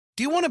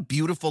Do you want a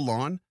beautiful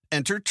lawn?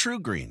 Enter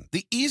TruGreen,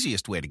 the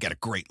easiest way to get a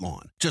great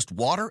lawn. Just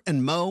water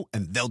and mow,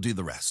 and they'll do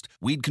the rest.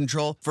 Weed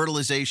control,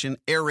 fertilization,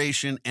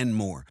 aeration, and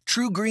more.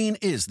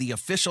 TruGreen is the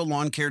official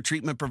lawn care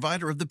treatment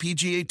provider of the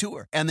PGA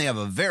Tour, and they have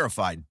a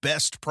verified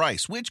best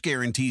price, which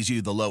guarantees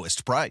you the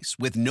lowest price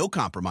with no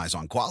compromise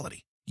on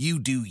quality. You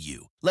do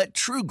you. Let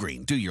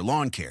TruGreen do your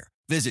lawn care.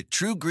 Visit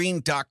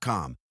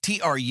TruGreen.com,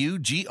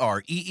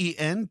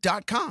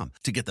 TruGreen.com,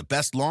 to get the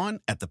best lawn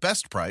at the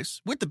best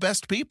price with the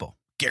best people.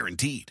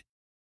 Guaranteed.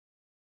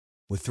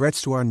 With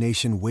threats to our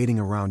nation waiting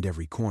around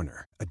every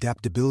corner,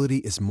 adaptability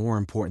is more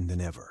important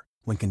than ever.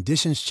 When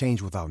conditions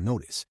change without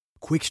notice,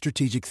 quick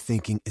strategic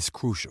thinking is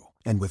crucial.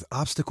 And with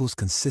obstacles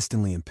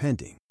consistently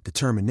impending,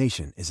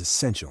 determination is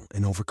essential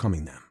in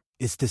overcoming them.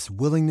 It's this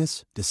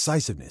willingness,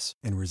 decisiveness,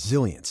 and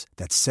resilience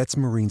that sets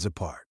Marines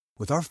apart.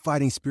 With our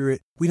fighting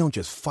spirit, we don't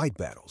just fight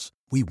battles,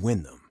 we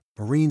win them.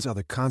 Marines are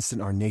the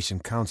constant our nation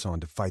counts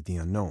on to fight the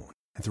unknown.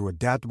 And through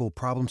adaptable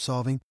problem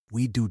solving,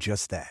 we do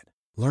just that.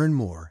 Learn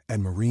more at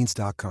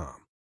marines.com.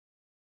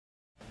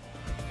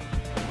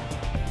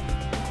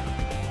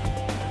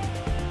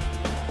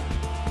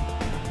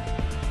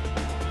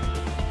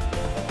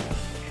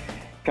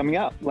 Coming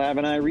up, Lav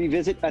and I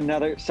revisit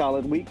another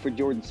solid week for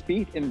Jordan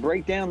Spieth and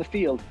break down the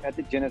field at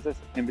the Genesis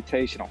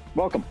Invitational.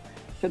 Welcome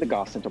to the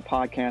Golf Central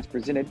podcast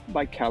presented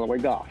by Callaway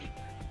Golf.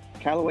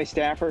 Callaway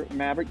staffer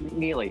Maverick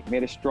McNealy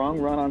made a strong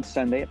run on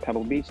Sunday at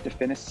Pebble Beach to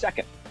finish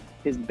second,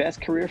 his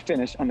best career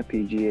finish on the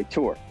PGA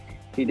Tour.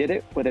 He did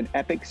it with an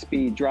epic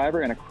speed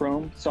driver and a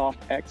Chrome Soft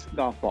X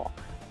golf ball.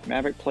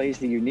 Maverick plays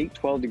the unique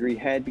 12-degree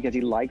head because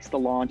he likes the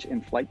launch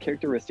and flight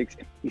characteristics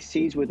he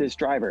sees with his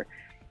driver.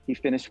 He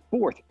finished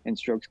fourth in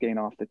strokes gained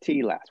off the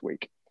tee last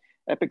week.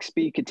 Epic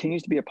Speed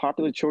continues to be a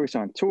popular choice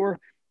on tour,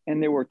 and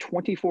there were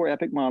 24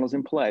 Epic models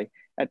in play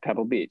at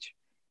Pebble Beach.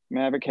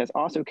 Maverick has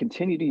also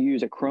continued to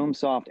use a Chrome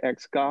Soft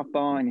X golf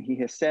ball, and he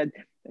has said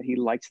that he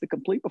likes the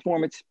complete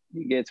performance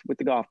he gets with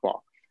the golf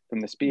ball, from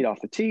the speed off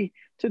the tee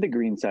to the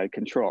greenside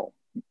control.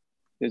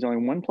 There's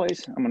only one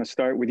place I'm going to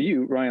start with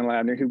you, Ryan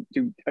Lavner, who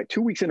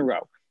 2 weeks in a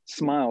row,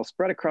 smile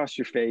spread across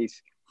your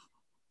face,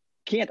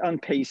 can't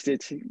unpaste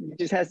it. It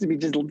just has to be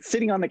just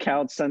sitting on the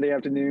couch Sunday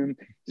afternoon,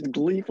 just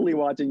gleefully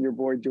watching your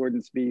boy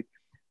Jordan Spieth.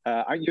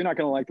 You're not going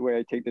to like the way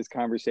I take this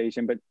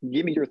conversation, but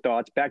give me your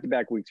thoughts.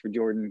 Back-to-back weeks for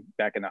Jordan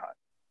back in the hunt.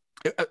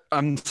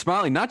 I'm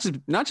smiling not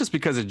just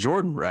because of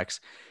Jordan,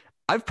 Rex.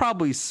 I've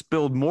probably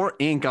spilled more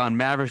ink on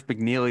Maverick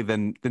McNealy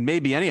than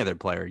maybe any other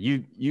player.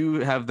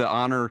 You have the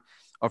honor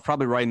of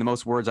probably writing the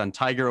most words on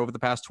Tiger over the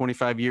past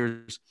 25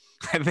 years.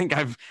 I think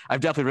I've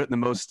definitely written the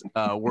most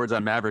words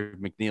on Maverick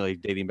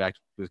McNealy dating back to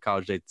his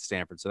college days at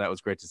Stanford. So that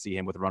was great to see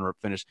him with a runner-up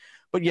finish.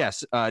 But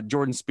yes,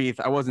 Jordan Spieth,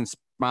 I wasn't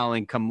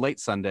smiling come late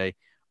Sunday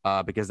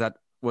because that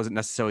wasn't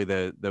necessarily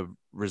the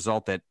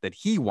result that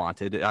he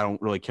wanted. I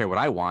don't really care what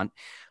I want.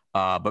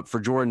 But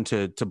for Jordan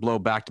to blow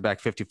back-to-back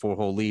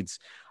 54-hole leads,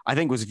 I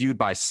think was viewed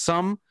by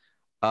some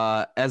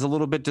as a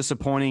little bit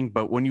disappointing.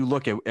 But when you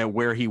look at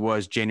where he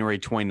was January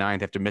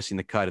 29th after missing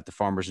the cut at the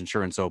Farmers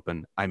Insurance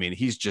Open, I mean,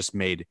 he's just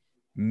made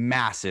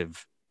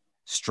massive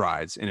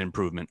strides in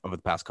improvement over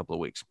the past couple of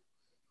weeks.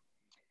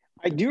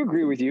 I do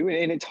agree with you,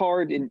 and it's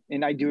hard,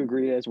 and I do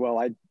agree as well.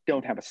 I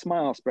don't have a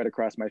smile spread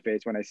across my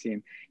face when I see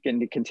him get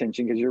into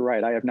contention, because you're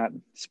right. I have not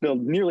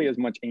spilled nearly as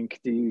much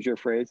ink, to use your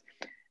phrase,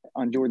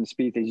 on Jordan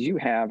Spieth as you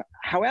have.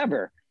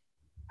 However,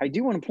 I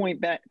do want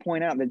to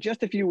point out that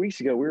just a few weeks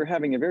ago, we were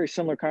having a very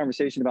similar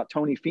conversation about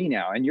Tony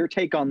Finau, and your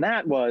take on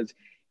that was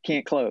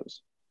can't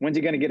close. When's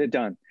he going to get it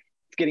done?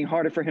 It's getting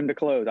harder for him to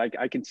close.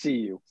 I can see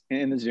you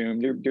in the Zoom.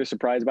 You're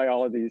surprised by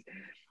all of these.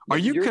 Are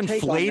you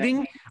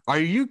conflating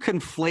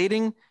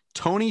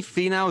Tony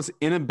Finau's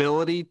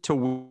inability to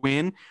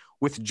win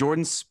with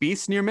Jordan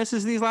Spieth's near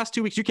misses these last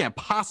 2 weeks? You can't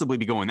possibly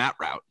be going that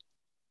route.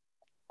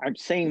 I'm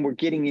saying we're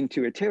getting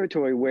into a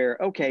territory where,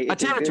 okay,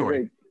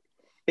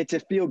 it's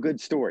a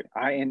feel-good story.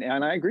 And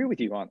I agree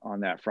with you on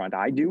that front.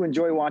 I do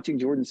enjoy watching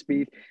Jordan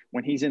Spieth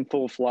when he's in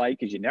full flight,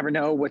 because you never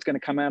know what's going to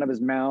come out of his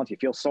mouth. You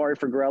feel sorry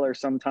for Greller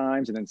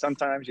sometimes, and then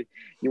sometimes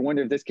you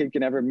wonder if this kid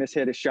can ever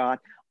mishit a shot,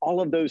 all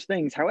of those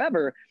things.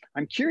 However,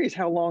 I'm curious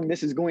how long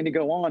this is going to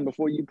go on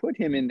before you put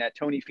him in that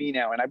Tony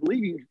Finau. And I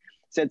believe you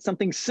said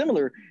something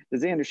similar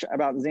to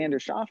about Xander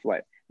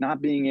Schauffele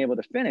not being able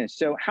to finish.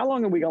 So how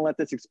long are we going to let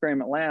this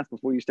experiment last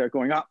before you start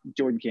going,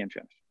 Jordan can't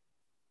finish?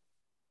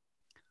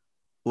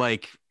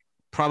 Like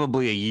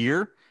probably a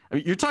year. I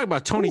mean, you're talking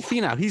about Tony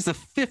Finau. He's the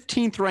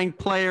 15th ranked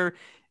player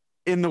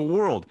in the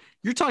world.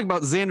 You're talking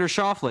about Xander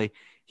Schauffele.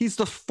 He's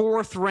the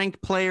 4th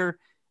ranked player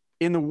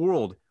in the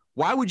world.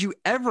 Why would you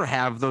ever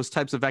have those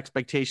types of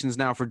expectations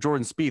now for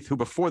Jordan Spieth, who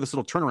before this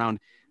little turnaround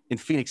in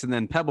Phoenix and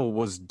then Pebble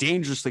was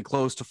dangerously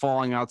close to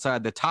falling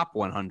outside the top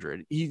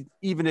 100? He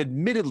even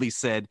admittedly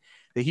said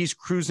that he's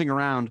cruising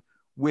around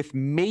with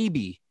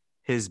maybe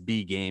his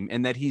B game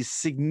and that he's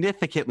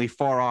significantly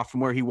far off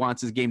from where he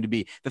wants his game to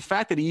be. The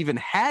fact that he even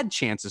had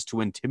chances to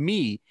win, to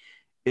me,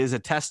 is a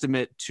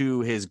testament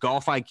to his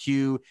golf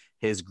IQ,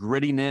 his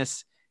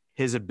grittiness,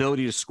 his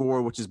ability to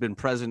score, which has been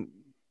present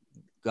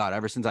God,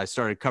 ever since I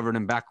started covering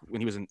him back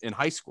when he was in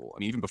high school. I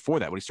mean, even before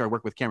that, when he started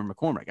working with Cameron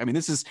McCormick. I mean,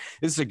 this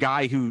is a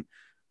guy who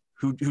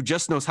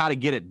just knows how to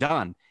get it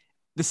done.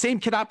 The same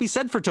cannot be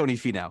said for Tony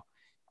Finau.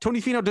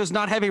 Tony Finau does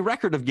not have a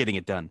record of getting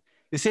it done.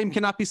 The same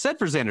cannot be said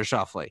for Xander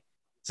Schauffele.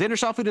 Xander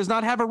Schauffele does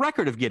not have a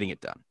record of getting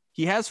it done.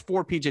 He has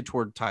 4 PGA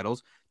Tour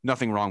titles.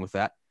 Nothing wrong with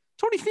that.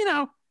 Tony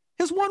Finau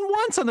has won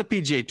once on the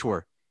PGA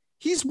Tour.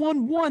 He's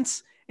won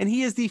once, and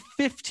he is the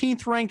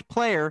 15th ranked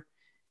player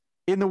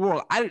in the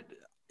world. I'm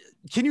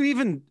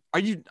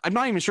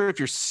not even sure if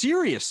you're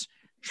serious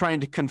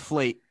trying to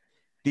conflate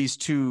these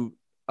two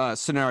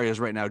scenarios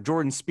right now.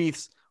 Jordan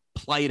Spieth's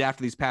plight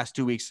after these past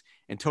 2 weeks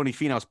and Tony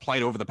Finau's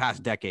plight over the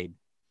past decade.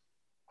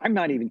 I'm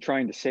not even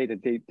trying to say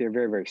that they're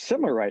very, very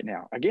similar right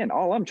now. Again,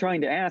 all I'm trying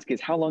to ask is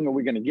how long are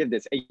we going to give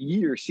this? A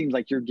year seems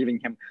like you're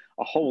giving him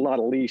a whole lot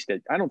of leash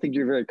that I don't think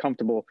you're very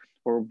comfortable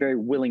or very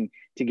willing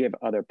to give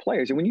other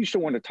players. And when you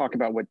still want to talk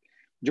about what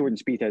Jordan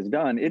Spieth has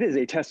done, it is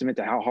a testament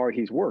to how hard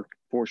he's worked,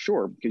 for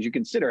sure, because you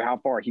consider how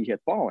far he had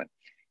fallen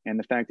and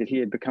the fact that he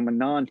had become a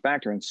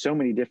non-factor in so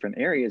many different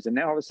areas. And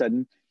now all of a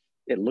sudden,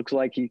 it looks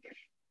like he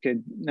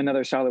could,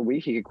 another solid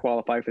week, he could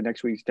qualify for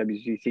next week's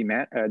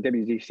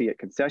WGC at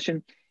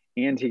Concession,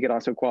 and he could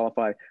also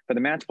qualify for the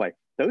match play.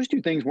 Those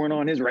two things weren't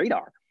on his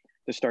radar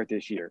to start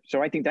this year.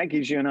 So I think that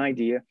gives you an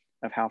idea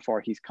of how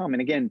far he's come.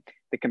 And again,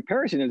 the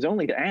comparison is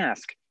only to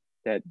ask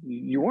that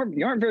you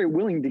aren't very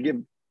willing to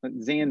give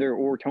Xander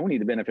or Tony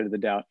the benefit of the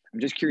doubt. I'm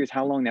just curious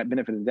how long that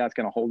benefit of the doubt's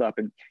going to hold up.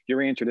 And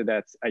your answer to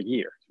that's a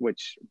year,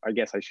 which I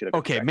guess I should have.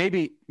 Okay.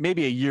 Maybe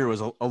a year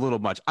was a little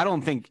much. I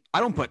don't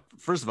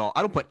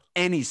put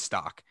any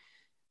stock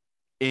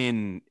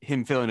in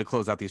him failing to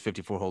close out these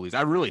 54 hole leads.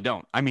 I really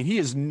don't. I mean, he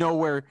is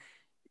nowhere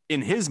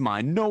in his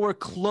mind, nowhere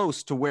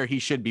close to where he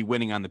should be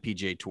winning on the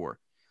PGA Tour.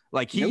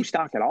 Like no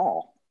stock at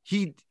all.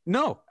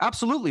 No,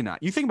 absolutely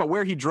not. You think about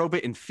where he drove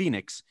it in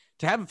Phoenix.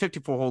 To have a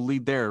 54 hole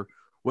lead there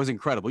was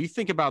incredible. You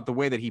think about the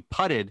way that he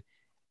putted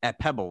at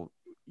Pebble.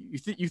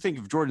 You think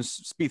of Jordan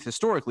Spieth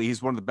historically,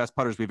 he's one of the best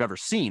putters we've ever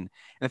seen. And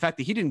the fact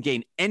that he didn't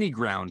gain any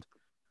ground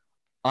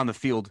on the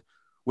field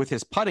with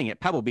his putting at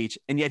Pebble Beach,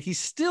 and yet he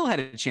still had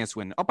a chance to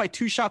win. Up by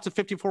 2 shots of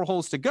 54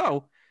 holes to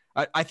go,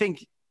 I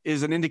think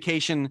is an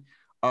indication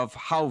of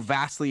how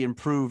vastly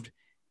improved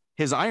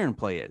his iron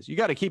play is. You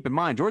got to keep in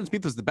mind, Jordan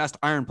Spieth was the best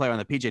iron player on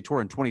the PGA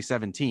Tour in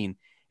 2017,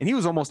 and he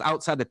was almost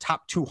outside the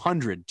top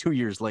 200 2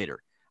 years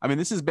later. I mean,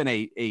 this has been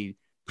a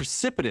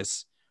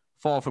precipitous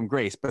fall from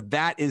grace, but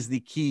that is the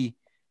key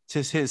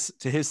to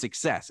his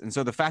success. And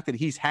so the fact that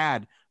he's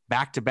had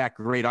back-to-back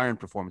great iron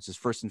performances,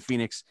 first in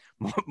Phoenix,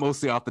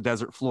 mostly off the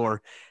desert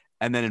floor,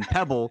 and then in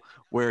Pebble,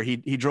 where he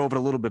drove it a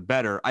little bit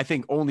better, I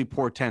think only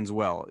portends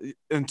well.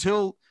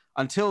 Until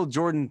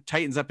Jordan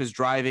tightens up his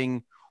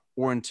driving,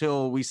 or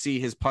until we see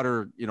his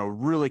putter,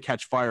 really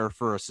catch fire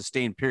for a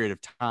sustained period of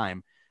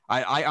time,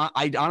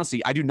 I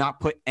honestly, I do not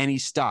put any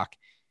stock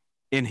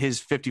in his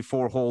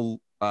 54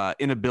 hole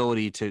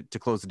inability to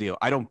close the deal.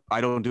 I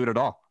don't do it at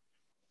all.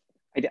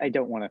 I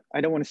don't want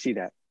to see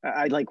that.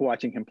 I like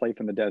watching him play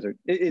from the desert.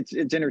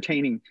 It's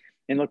entertaining.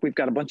 And look, we've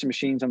got a bunch of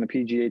machines on the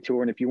PGA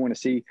Tour. And if you want to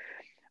see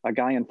a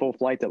guy in full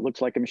flight that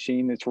looks like a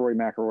machine, it's Rory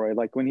McIlroy.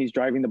 Like when he's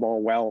driving the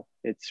ball well,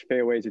 it's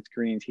fairways, it's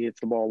greens. He hits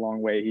the ball a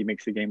long way. He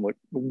makes the game look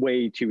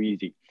way too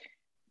easy.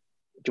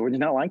 Jordan's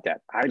not like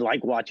that. I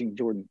like watching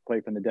Jordan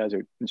play from the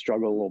desert and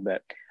struggle a little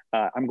bit.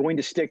 I'm going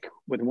to stick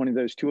with one of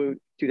those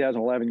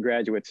 2011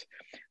 graduates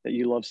that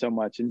you love so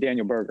much, and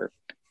Daniel Berger.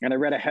 And I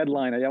read a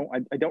headline.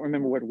 I don't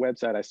remember what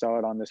website I saw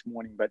it on this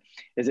morning, but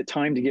is it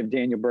time to give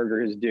Daniel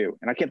Berger his due?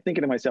 And I kept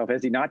thinking to myself,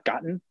 has he not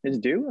gotten his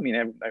due? I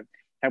mean,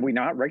 have we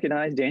not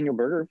recognized Daniel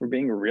Berger for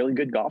being a really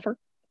good golfer?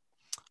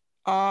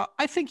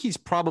 I think he's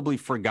probably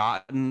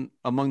forgotten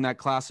among that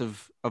class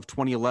of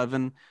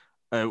 2011.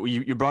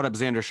 You brought up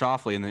Xander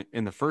Schauffele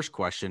in the first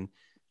question.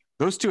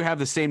 Those two have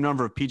the same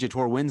number of PGA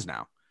Tour wins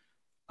now,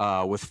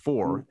 with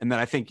 4. And then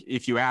I think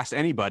if you ask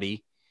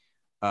anybody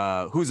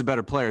who's a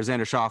better player,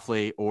 Xander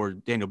Schauffele or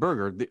Daniel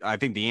Berger, I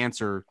think the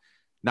answer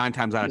 9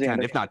 times out of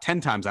 10, if not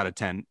 10 times out of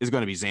 10, is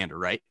going to be Xander,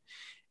 right?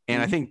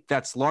 And I think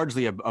that's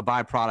largely a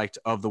byproduct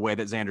of the way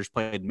that Xander's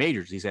played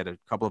majors. He's had a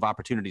couple of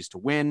opportunities to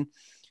win.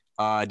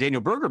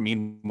 Daniel Berger,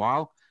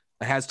 meanwhile,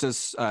 has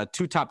just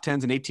 2 top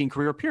 10s and 18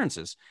 career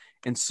appearances.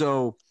 And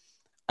so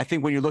I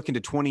think when you're looking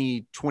to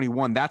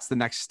 2021, that's the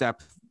next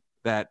step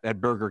that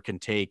Berger can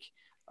take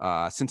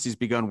since he's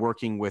begun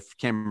working with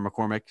Cameron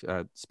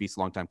McCormick, Spieth's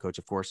longtime coach,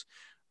 of course.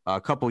 A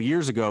couple of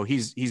years ago,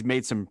 he's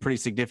made some pretty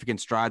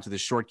significant strides with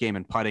his short game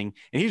and putting,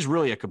 and he's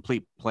really a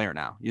complete player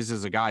now. This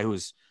is a guy who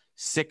was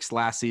 6th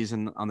last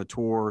season on the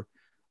tour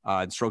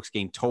in strokes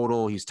gained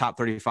total. He's top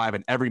 35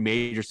 in every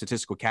major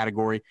statistical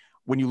category.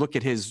 When you look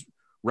at his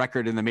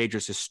record in the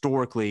majors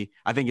historically,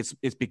 I think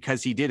it's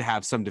because he did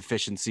have some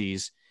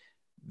deficiencies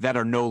that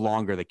are no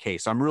longer the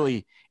case. So I'm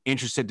really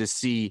interested to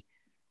see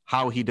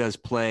how he does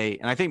play.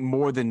 And I think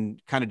more than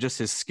kind of just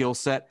his skill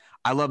set,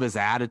 I love his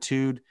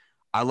attitude.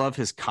 I love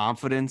his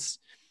confidence.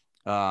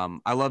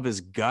 I love his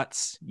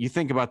guts. You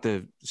think about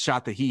the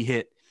shot that he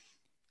hit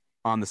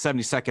on the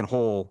 72nd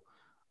hole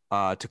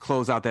to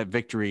close out that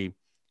victory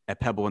at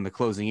Pebble in the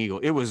closing eagle.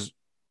 It was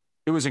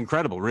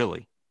incredible,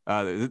 really.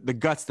 The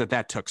guts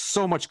that took.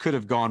 So much could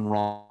have gone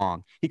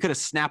wrong. He could have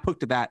snap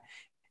hooked that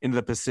into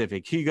the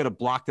Pacific. He could have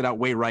blocked it out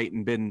way right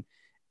and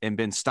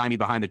been stymied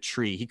behind the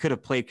tree. He could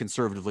have played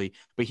conservatively,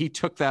 but he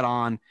took that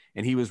on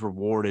and he was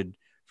rewarded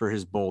for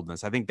his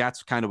boldness. I think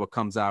that's kind of what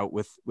comes out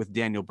with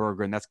Daniel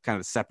Berger, and that's kind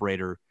of the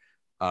separator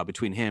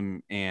between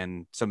him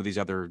and some of these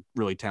other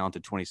really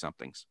talented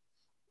 20-somethings.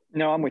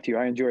 No, I'm with you.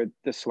 I enjoyed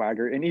the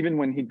swagger. And even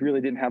when he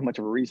really didn't have much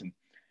of a reason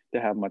to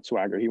have much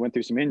swagger, he went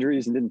through some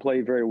injuries and didn't play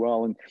very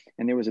well. And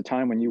there was a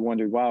time when you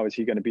wondered, wow, is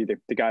he going to be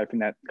the guy from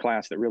that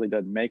class that really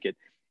doesn't make it?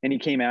 And he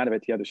came out of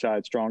it the other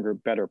side, stronger,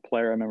 better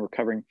player. I remember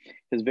covering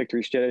his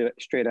victory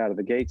straight out of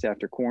the gates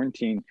after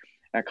quarantine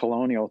at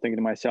Colonial, thinking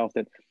to myself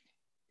that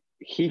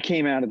he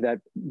came out of that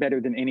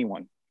better than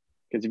anyone.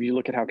 Because if you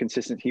look at how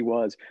consistent he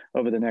was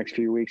over the next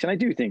few weeks, and I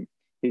do think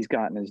he's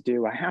gotten his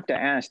due. I have to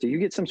ask, do you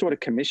get some sort of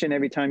commission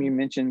every time you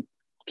mention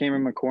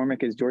Cameron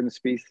McCormick as Jordan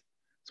Spieth's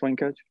swing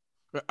coach?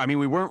 I mean,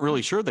 we weren't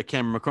really sure that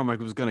Cameron McCormick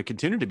was going to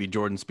continue to be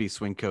Jordan Spieth's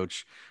swing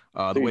coach.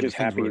 The way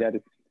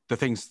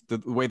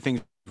the way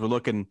things were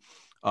looking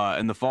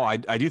in the fall,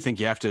 I do think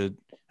you have to.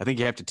 I think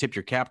you have to tip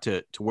your cap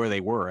to where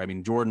they were. I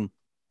mean, Jordan,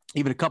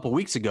 even a couple of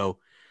weeks ago,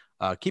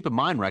 keep in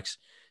mind, Rex,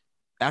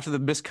 after the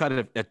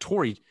miscut at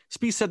Torrey,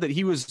 Spieth said that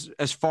he was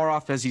as far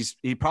off as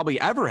he probably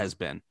ever has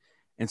been.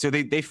 And so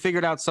they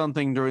figured out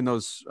something during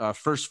those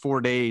first 4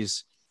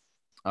 days,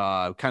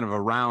 kind of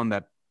around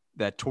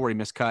that Torrey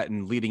miscut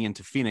and leading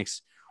into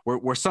Phoenix,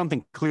 where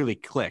something clearly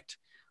clicked.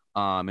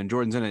 And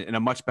Jordan's in a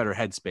much better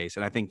headspace.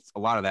 And I think a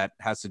lot of that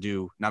has to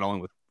do not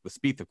only with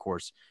Spieth, of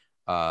course,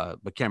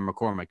 but Cameron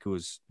McCormick,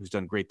 who's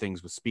done great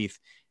things with Spieth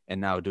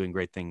and now doing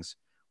great things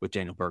with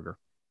Daniel Berger.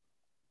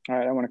 All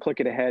right, I want to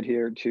click it ahead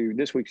here to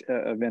this week's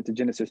event, the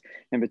Genesis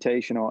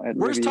Invitational at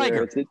Where's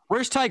Riviera. Tiger?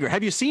 Where's Tiger?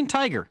 Have you seen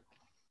Tiger?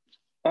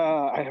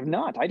 I have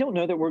not. I don't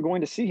know that we're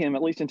going to see him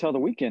at least until the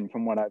weekend,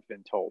 from what I've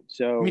been told.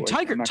 So I mean,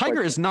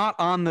 Tiger is not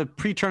on the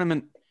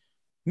pre-tournament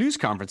news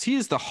conference. He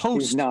is the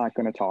host. He's not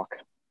going to talk.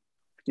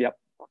 Yep.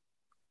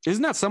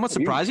 Isn't that somewhat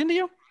surprising to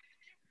you?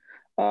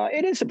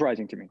 It is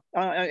surprising to me.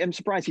 I'm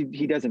surprised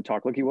he doesn't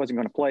talk. Look, he wasn't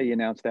going to play. He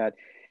announced that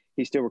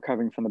he's still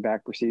recovering from the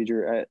back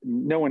procedure.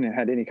 No one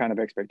had any kind of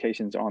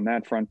expectations on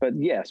that front. But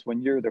yes,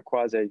 when you're the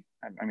quasi,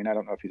 I mean, I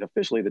don't know if he's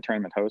officially the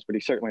tournament host, but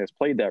he certainly has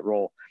played that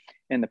role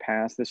in the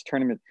past. This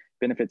tournament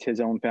benefits his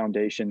own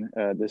foundation.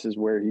 This is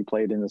where he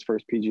played in his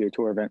first PGA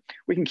Tour event.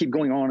 We can keep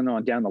going on and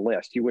on down the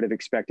list. You would have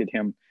expected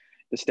him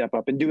to step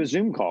up and do a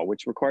Zoom call,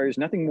 which requires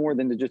nothing more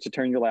than to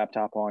turn your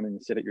laptop on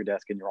and sit at your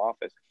desk in your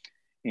office.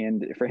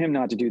 And for him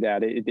not to do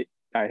that,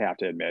 I have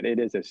to admit, it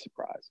is a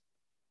surprise.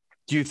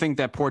 Do you think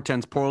that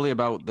portends poorly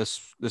about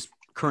this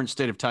current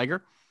state of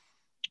Tiger?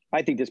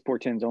 I think this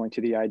portends only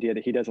to the idea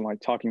that he doesn't like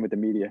talking with the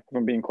media, if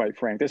I'm being quite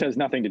frank. This has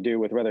nothing to do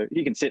with whether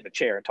he can sit in a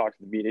chair and talk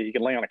to the media. He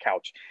can lay on a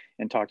couch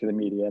and talk to the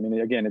media. I mean,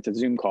 again, it's a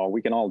Zoom call.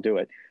 We can all do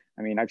it.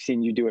 I mean, I've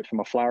seen you do it from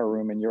a flower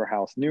room in your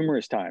house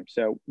numerous times.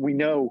 So we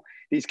know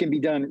these can be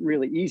done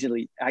really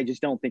easily. I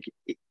just don't think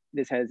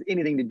this has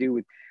anything to do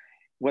with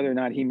whether or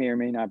not he may or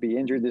may not be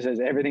injured. This has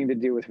everything to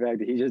do with the fact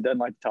that he just doesn't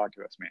like to talk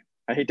to us, man.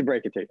 I hate to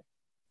break it to you.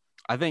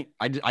 I think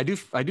I do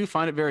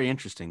find it very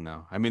interesting,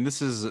 though. I mean,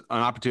 this is an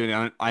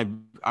opportunity.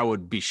 I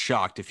would be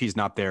shocked if he's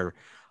not there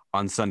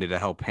on Sunday to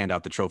help hand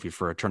out the trophy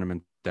for a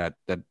tournament that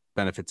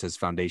benefits his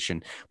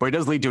foundation. But it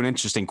does lead to an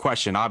interesting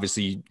question.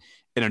 Obviously,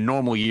 in a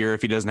normal year,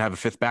 if he doesn't have a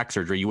fifth back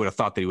surgery, you would have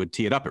thought that he would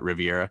tee it up at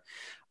Riviera.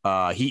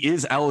 He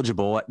is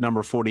eligible at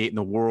number 48 in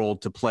the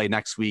world to play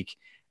next week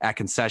at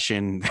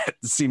Concession. That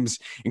seems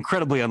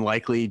incredibly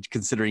unlikely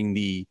considering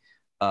the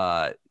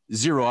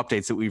zero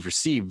updates that we've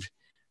received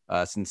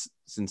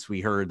since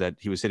we heard that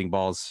he was hitting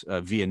balls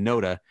via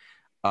Nota.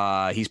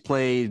 He's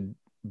played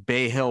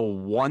Bay Hill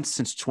once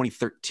since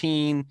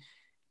 2013.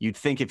 You'd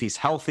think if he's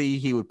healthy,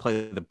 he would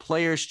play the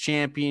Players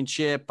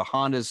Championship. The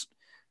Honda's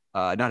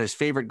not his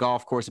favorite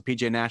golf course, the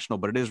PGA National,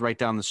 but it is right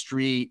down the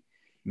street.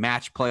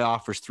 Match play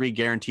offers 3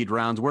 guaranteed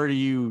rounds. Where are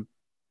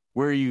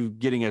you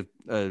getting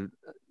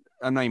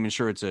I'm not even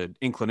sure it's an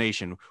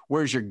inclination.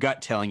 Where's your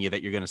gut telling you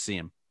that you're going to see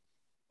him?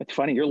 It's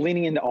funny. You're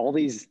leaning into all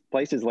these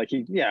places like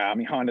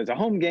Honda's a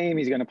home game.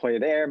 He's going to play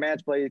there,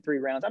 match play 3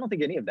 rounds. I don't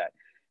think any of that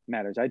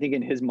matters. I think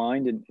in his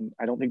mind, and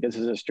I don't think this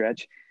is a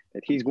stretch,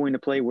 that he's going to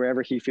play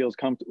wherever he feels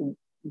comfortable,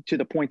 to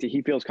the point that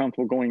he feels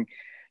comfortable going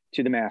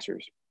to the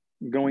Masters,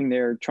 going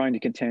there, trying to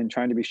contend,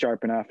 trying to be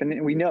sharp enough.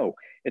 And we know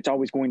it's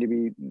always going to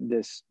be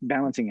this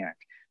balancing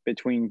act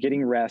between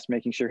getting rest,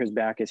 making sure his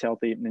back is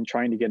healthy, and then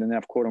trying to get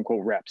enough quote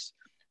unquote reps,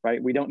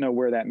 right? We don't know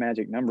where that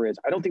magic number is.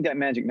 I don't think that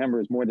magic number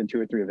is more than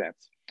 2 or 3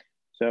 events.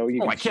 So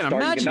I can't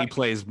imagine he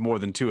plays more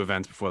than 2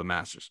 events before the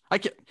Masters. I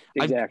can't.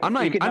 Exactly. I'm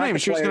not even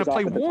sure he's going to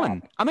play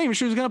one. I'm not even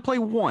sure he's going to play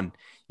one.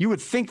 You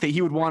would think that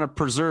he would want to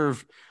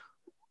preserve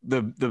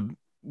the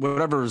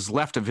whatever's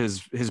left of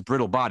his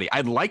brittle body.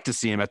 I'd like to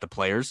see him at the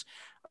Players.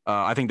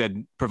 I think that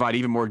provide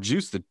even more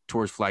juice to the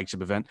Tour's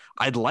flagship event.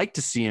 I'd like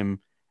to see him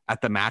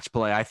at the match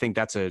play. I think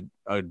that's a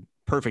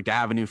perfect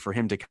avenue for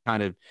him to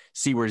kind of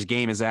see where his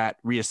game is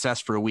at,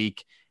 reassess for a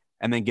week,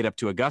 and then get up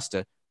to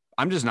Augusta.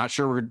 I'm just not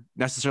sure we're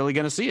necessarily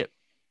going to see it.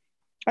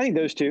 I think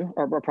those two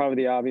are probably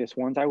the obvious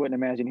ones. I wouldn't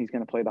imagine he's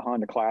going to play the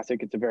Honda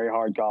Classic. It's a very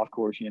hard golf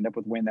course. You end up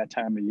with wind that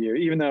time of year.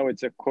 Even though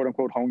it's a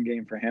quote-unquote home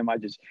game for him, I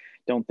just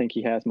don't think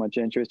he has much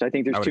interest. I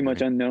think there's too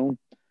much unknown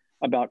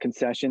about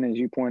concession. As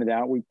you pointed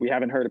out, we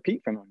haven't heard a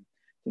peep from him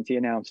since he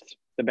announced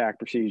the back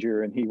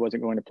procedure and he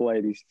wasn't going to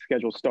play these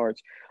scheduled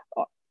starts.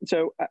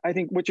 So I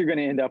think what you're going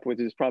to end up with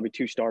is probably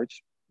 2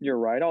 starts. You're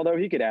right. Although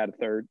he could add a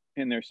third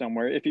in there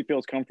somewhere if he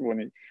feels comfortable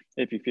and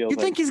if he feels. You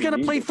think he's going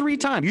to play 3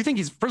 times? You think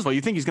he's first of all?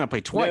 You think he's going to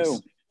play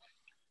twice?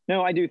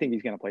 No, I do think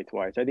he's going to play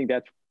twice. I think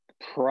that's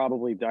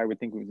probably, I would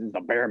think, is the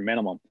bare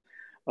minimum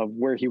of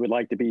where he would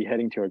like to be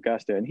heading to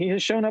Augusta. And he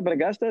has shown up at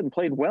Augusta and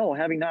played well,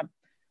 having not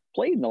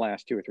played in the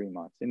last 2 or 3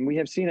 months. And we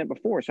have seen it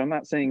before. So I'm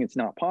not saying it's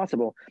not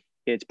possible.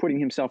 It's putting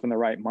himself in the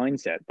right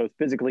mindset, both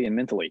physically and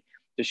mentally,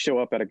 to show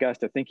up at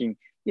Augusta thinking,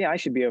 yeah, I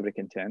should be able to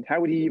contend. How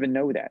would he even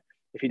know that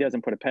if he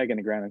doesn't put a peg in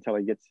the ground until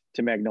he gets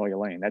to Magnolia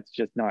Lane? That's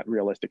just not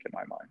realistic in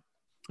my mind.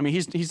 I mean,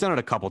 he's done it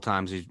a couple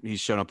times. He's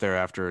shown up there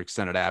after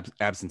extended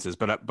absences,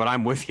 but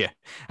I'm with you.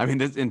 I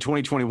mean, in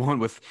 2021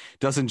 with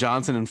Dustin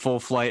Johnson in full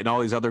flight and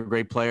all these other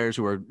great players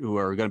who are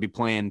going to be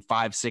playing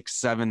 5, 6,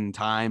 7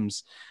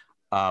 times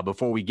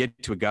before we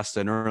get to Augusta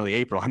in early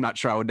April, I'm not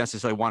sure I would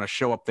necessarily want to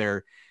show up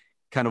there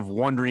kind of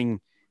wondering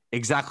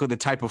exactly the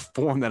type of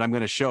form that I'm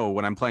going to show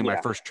when I'm playing my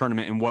first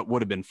tournament in what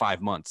would have been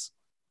 5 months.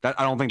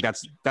 I don't think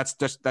that's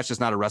just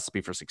not a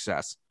recipe for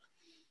success.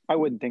 I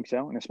wouldn't think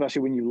so. And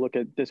especially when you look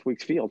at this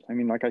week's field. I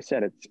mean, like I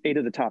said, it's 8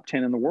 of the top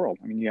 10 in the world.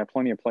 I mean, you have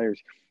plenty of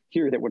players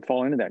here that would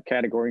fall into that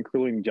category,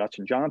 including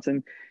Justin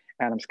Johnson,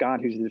 Adam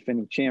Scott, who's the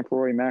defending champ,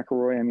 Rory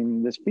McIlroy. I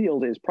mean, this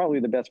field is probably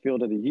the best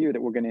field of the year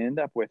that we're going to end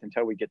up with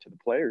until we get to the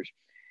Players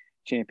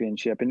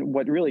Championship. And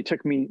what really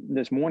took me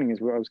this morning is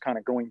where I was kind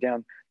of going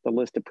down the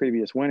list of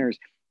previous winners.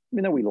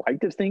 Even though we like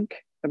to think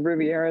of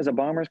Riviera as a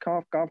bomber's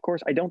golf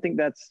course, I don't think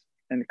that's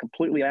a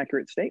completely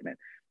accurate statement.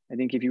 I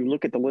think if you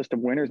look at the list of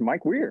winners,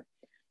 Mike Weir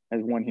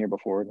has won here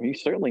before.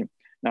 He's certainly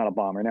not a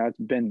bomber. Now, it's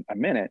been a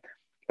minute,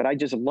 but I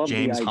just love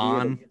James the idea.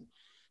 Hahn,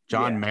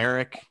 John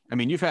Merrick. I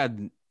mean, you've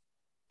had,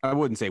 I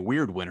wouldn't say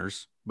weird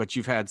winners, but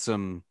you've had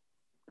some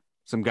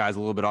guys a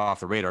little bit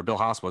off the radar. Bill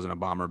Haas wasn't a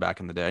bomber back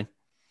in the day.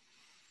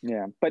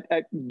 Yeah, but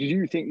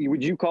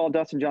would you call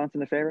Dustin Johnson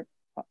the favorite?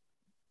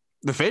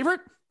 The favorite?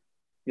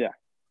 Yeah.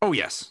 Oh,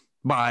 yes.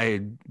 By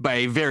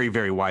a very,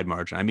 very wide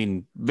margin. I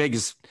mean,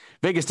 Vegas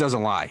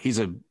doesn't lie. He's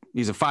a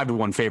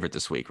 5-1 favorite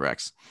this week,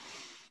 Rex.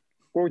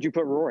 Where would you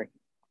put Rory?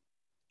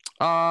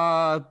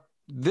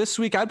 This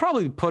week I'd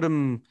probably put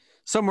him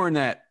somewhere in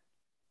that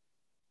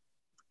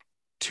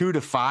 2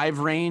 to 5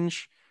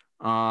 range.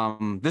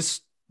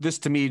 This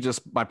to me,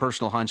 just my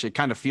personal hunch, it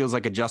kind of feels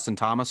like a Justin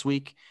Thomas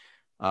week.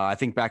 I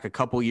think back a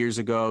couple years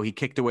ago, he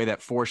kicked away that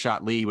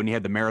 4-shot lead when he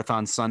had the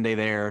Marathon Sunday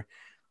there.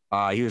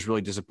 He was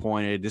really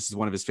disappointed. This is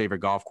one of his favorite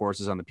golf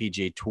courses on the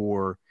PGA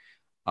Tour.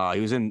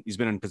 He's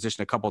been in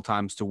position a couple of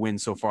times to win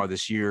so far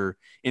this year.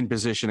 In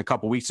position a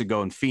couple weeks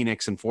ago in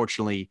Phoenix.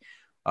 Unfortunately,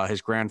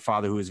 his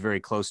grandfather, who was very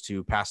close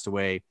to, passed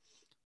away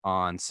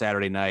on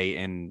Saturday night,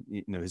 and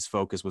his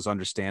focus was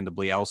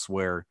understandably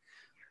elsewhere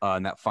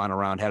in that final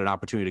round. Had an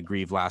opportunity to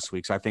grieve last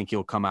week, so I think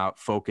he'll come out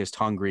focused,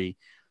 hungry,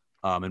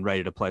 and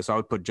ready to play. So I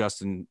would put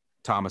Justin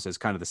Thomas as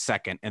kind of the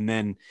second, and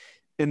then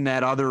in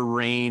that other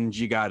range,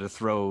 you got to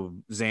throw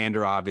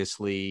Xander,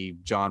 obviously,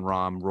 Jon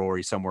Rahm,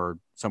 Rory, somewhere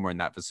in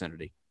that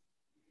vicinity.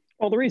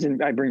 Well, the reason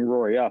I bring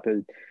Rory up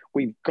is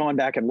we've gone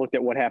back and looked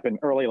at what happened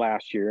early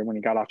last year when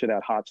he got off to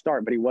that hot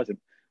start, but he wasn't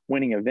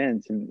winning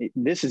events. And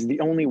this is the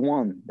only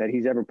one that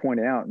he's ever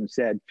pointed out and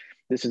said,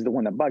 this is the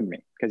one that bugged me,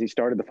 because he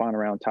started the final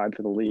round tied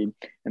for the lead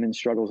and then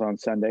struggles on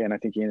Sunday. And I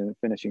think he ended up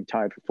finishing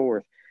tied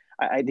for 4th.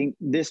 I think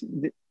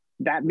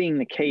that being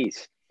the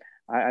case,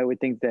 I would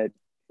think that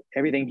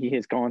everything he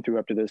has gone through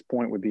up to this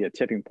point would be a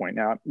tipping point.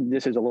 Now,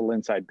 this is a little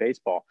inside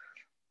baseball,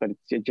 but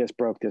it just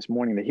broke this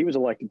morning that he was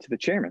elected to the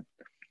chairman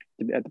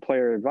at the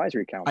Player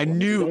Advisory Council. I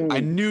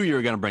knew you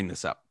were going to bring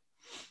this up.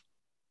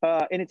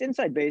 And it's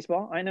inside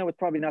baseball. I know it's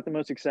probably not the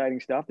most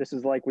exciting stuff. This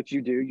is like what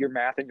you do, your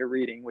math and your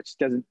reading, which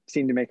doesn't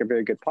seem to make a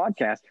very good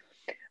podcast.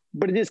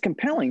 But it is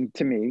compelling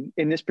to me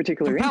in this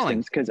particular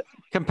instance.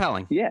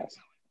 Compelling. Yes.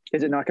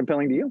 Is it not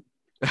compelling to you?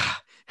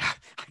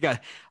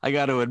 I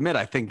got to admit,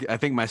 I think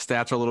my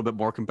stats are a little bit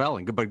more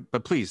compelling.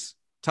 But please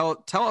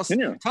tell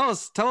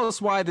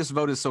us why this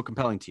vote is so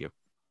compelling to you.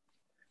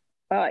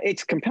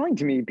 It's compelling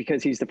to me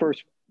because he's the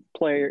first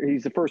player.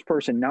 He's the first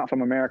person not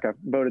from America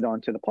voted on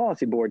to the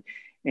policy board.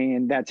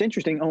 And that's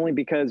interesting only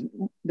because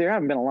there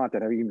haven't been a lot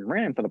that have even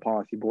ran for the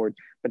policy board.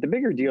 But the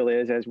bigger deal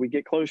is, as we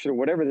get closer to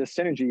whatever the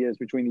synergy is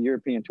between the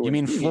European Tour. You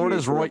mean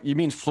Florida's Roy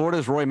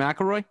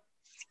McIlroy?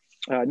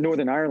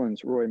 Northern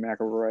Ireland's Rory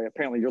McIlroy.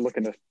 Apparently you're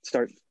looking to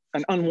start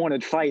an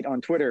unwanted fight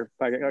on Twitter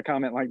by a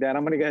comment like that.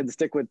 I'm going to go ahead and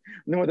stick with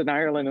Northern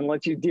Ireland and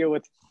let you deal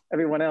with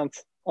everyone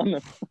else on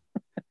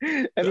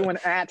the everyone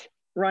at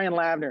Ryan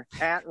Lavner.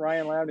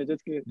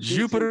 Just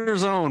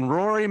Jupiter's own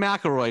Rory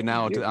McIlroy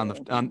now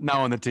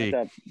on the tee.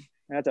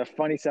 That's a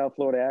funny South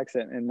Florida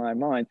accent in my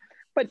mind.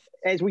 But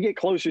as we get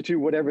closer to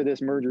whatever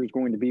this merger is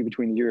going to be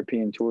between the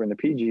European Tour and the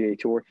PGA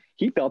Tour,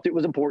 he felt it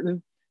was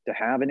important to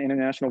have an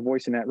international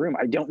voice in that room.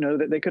 I don't know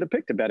that they could have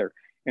picked a better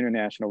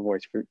international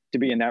voice to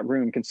be in that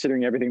room,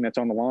 considering everything that's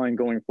on the line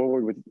going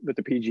forward with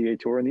the PGA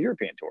Tour and the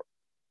European Tour.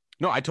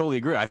 No, I totally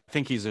agree. I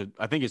think he's a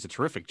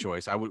terrific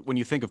choice. When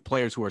you think of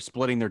players who are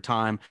splitting their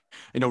time,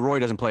 Rory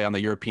doesn't play on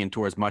the European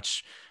Tour as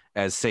much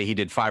as say he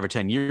did 5 or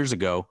 10 years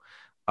ago,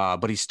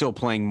 but he's still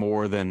playing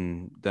more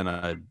than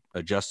a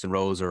Justin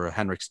Rose or a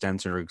Henrik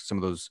Stenson or some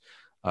of those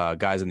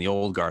guys in the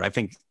old guard. I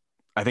think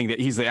that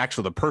he's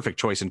actually the perfect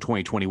choice in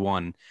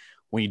 2021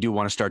 when you do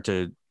want to start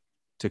to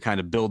kind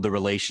of build the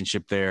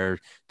relationship there,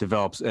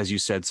 develops, as you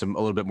said, a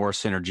little bit more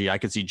synergy. I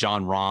could see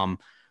Jon Rahm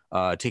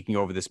taking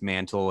over this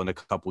mantle in a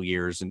couple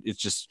years, and it's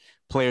just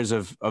players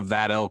of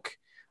that ilk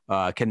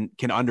can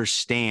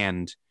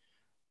understand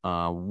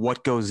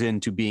what goes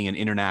into being an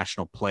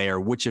international player,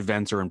 which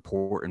events are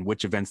important,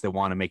 which events they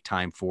want to make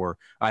time for.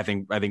 I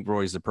think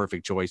Rory's the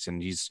perfect choice,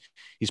 and he's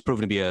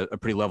proven to be a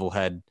pretty level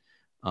head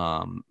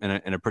and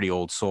a pretty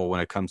old soul when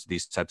it comes to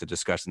these types of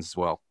discussions as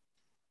well.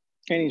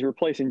 And he's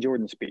replacing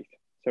Jordan Spieth.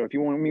 So if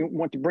you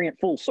want to bring it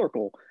full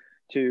circle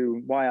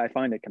to why I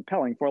find it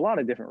compelling for a lot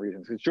of different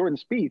reasons, because Jordan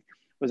Spieth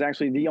was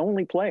actually the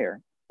only player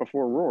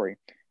before Rory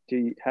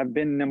to have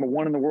been number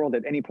one in the world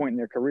at any point in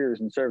their careers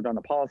and served on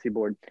the policy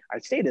board. I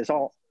say this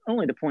all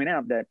only to point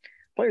out that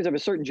players of a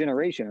certain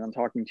generation, and I'm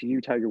talking to you,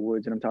 Tiger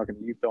Woods, and I'm talking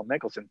to you, Phil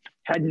Mickelson,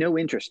 had no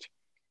interest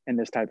in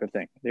this type of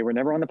thing. They were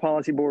never on the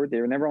policy board.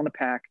 They were never on the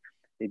pack.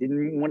 They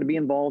didn't want to be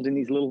involved in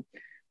these little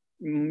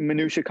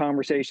minutia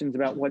conversations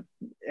about what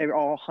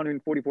all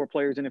 144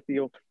 players in a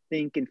field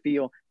think and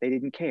feel. They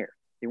didn't care.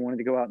 They wanted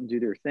to go out and do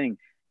their thing.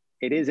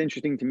 It is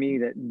interesting to me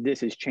that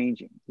this is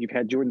changing. You've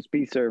had Jordan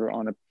Spieth serve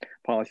on the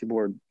policy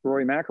board.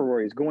 Rory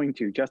McIlroy is going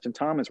to. Justin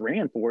Thomas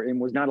ran for it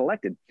and was not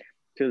elected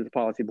to the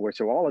policy board.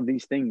 So all of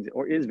these things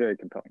is very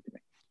compelling to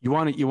me. You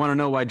want to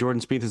know why Jordan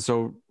Spieth is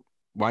so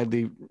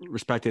widely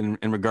respected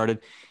and regarded?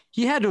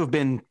 He had to have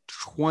been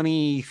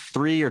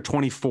 23 or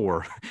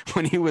 24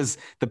 when he was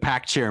the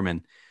PAC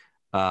chairman.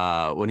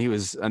 When he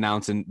was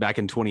announcing back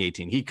in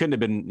 2018, he couldn't have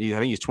been, I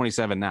think he's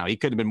 27 now. He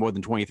couldn't have been more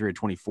than 23 or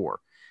 24.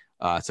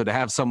 So to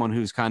have someone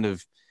who's kind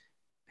of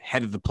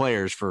head of the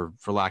players, for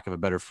lack of a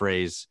better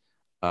phrase,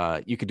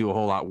 you could do a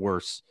whole lot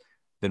worse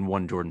than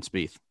one Jordan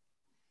Spieth.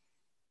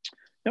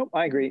 Nope,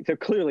 I agree. So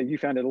clearly you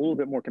found it a little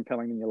bit more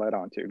compelling than you led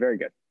on to. Very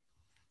good.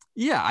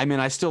 Yeah, I mean,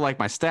 I still like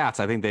my stats.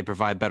 I think they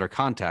provide better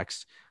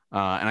context.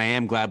 And I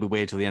am glad we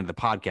waited till the end of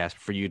the podcast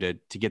for you to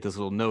get this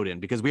little note in,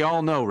 because we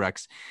all know,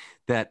 Rex,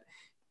 that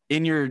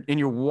in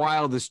your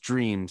wildest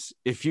dreams,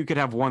 if you could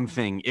have one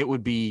thing, it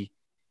would be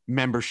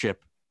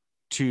membership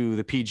to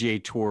the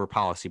PGA Tour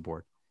policy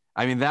board.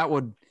 I mean, that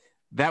would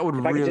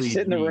really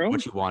sit in the room?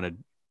 What you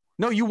wanted.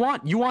 No, you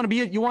want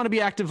to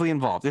be actively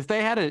involved. If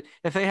they had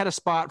a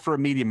spot for a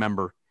media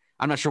member,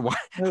 I'm not sure why.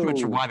 I'm not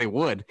sure why they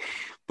would,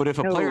 but if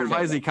a player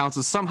advisory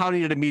council somehow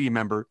needed a media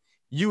member,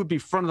 you would be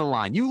front of the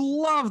line. You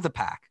love the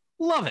PAC,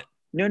 love it.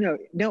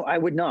 No, I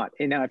would not.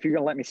 And now, if you're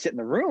going to let me sit in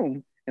the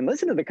room and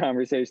listen to the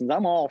conversations,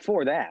 I'm all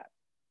for that.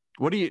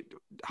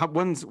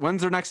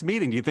 When's their next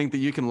meeting? Do you think that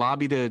you can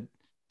lobby to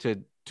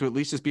at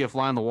least just be a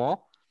fly on the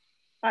wall?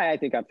 I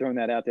think I've thrown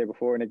that out there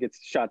before, and it gets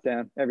shot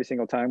down every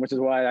single time, which is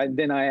why I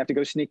have to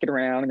go sneaking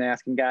around and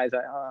asking guys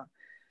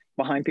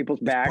behind people's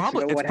backs.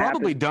 It's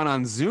probably done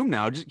on Zoom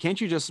now. Can't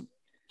you just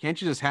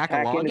hack a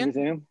login? Into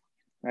Zoom?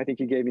 I think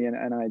you gave me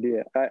an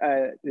idea.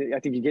 I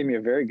think you gave me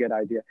a very good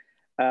idea.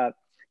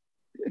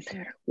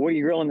 What are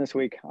you grilling this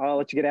week? I'll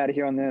let you get out of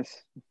here on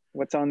this.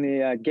 What's on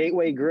the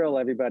Gateway Grill,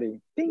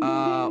 everybody? Ding,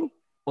 ding, ding.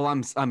 Well,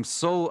 I'm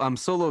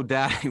solo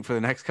dadding for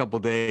the next couple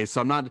of days, so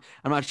I'm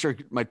not sure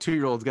my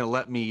 2-year-old is going to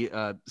let me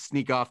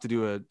sneak off to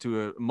do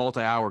a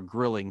multi-hour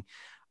grilling.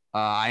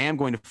 I am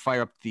going to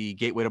fire up the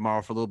Gateway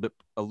tomorrow for a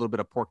little bit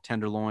of pork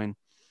tenderloin.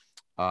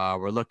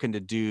 We're looking to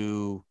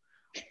do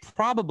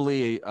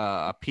probably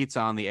a pizza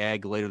on the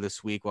egg later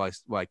this week while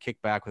I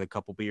kick back with a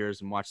couple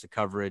beers and watch the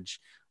coverage.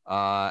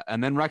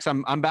 And then Rex,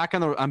 I'm back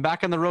on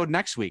the road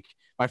next week.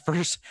 My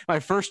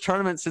first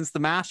tournament since the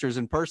Masters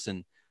in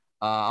person.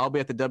 I'll be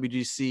at the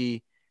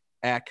WGC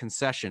at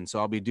Concession, so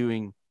I'll be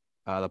doing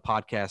the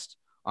podcast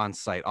on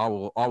site.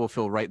 All will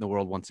feel right in the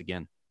world once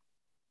again.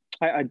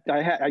 I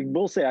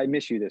will say I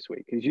miss you this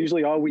week, because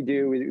usually all we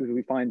do is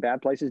we find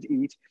bad places to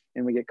eat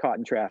and we get caught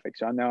in traffic.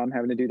 So now I'm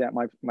having to do that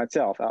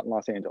myself out in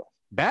Los Angeles.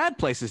 Bad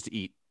places to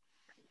eat.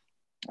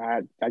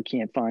 I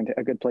can't find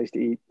a good place to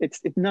eat.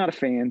 It's not a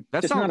fan.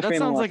 That sounds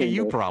like a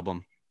you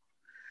problem.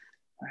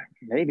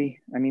 Maybe.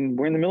 I mean,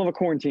 we're in the middle of a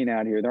quarantine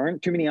out here. There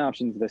aren't too many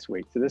options this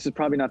week, so this is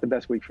probably not the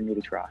best week for me to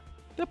try.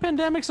 The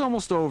pandemic's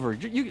almost over.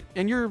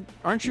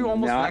 Aren't you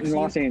almost not vaccine? In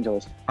Los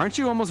Angeles? Aren't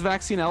you almost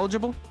vaccine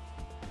eligible?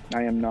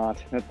 I am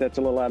not. That's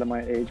a little out of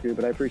my age group,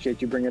 but I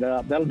appreciate you bringing it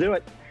up. That'll do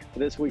it for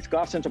this week's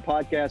Golf Central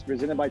podcast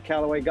presented by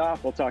Callaway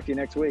Golf. We'll talk to you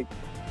next week.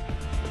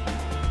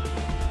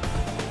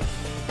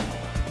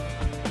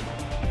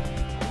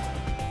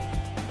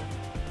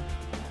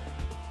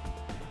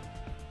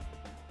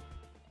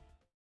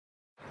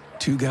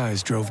 Two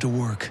guys drove to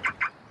work.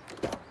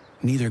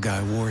 Neither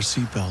guy wore a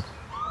seatbelt.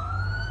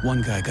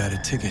 One guy got a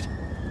ticket.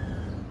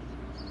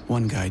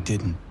 One guy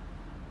didn't.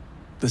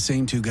 The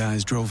same two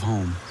guys drove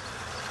home.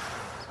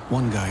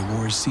 One guy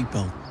wore his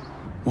seatbelt.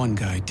 One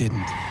guy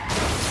didn't.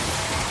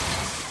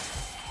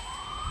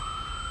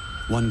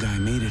 One guy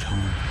made it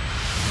home.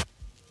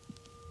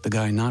 The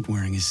guy not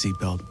wearing his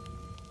seatbelt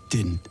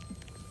didn't.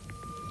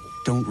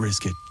 Don't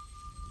risk it.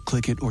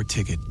 Click it or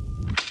ticket.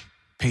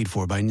 Paid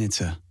for by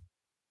NHTSA.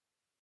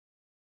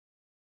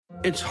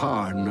 It's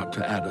hard not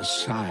to add a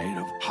side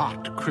of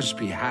hot,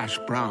 crispy hash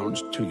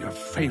browns to your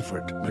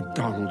favorite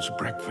McDonald's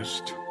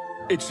breakfast.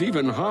 It's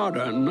even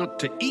harder not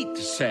to eat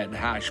said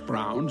hash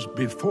browns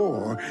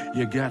before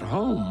you get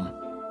home.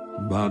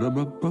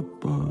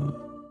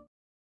 Ba-da-ba-ba-ba.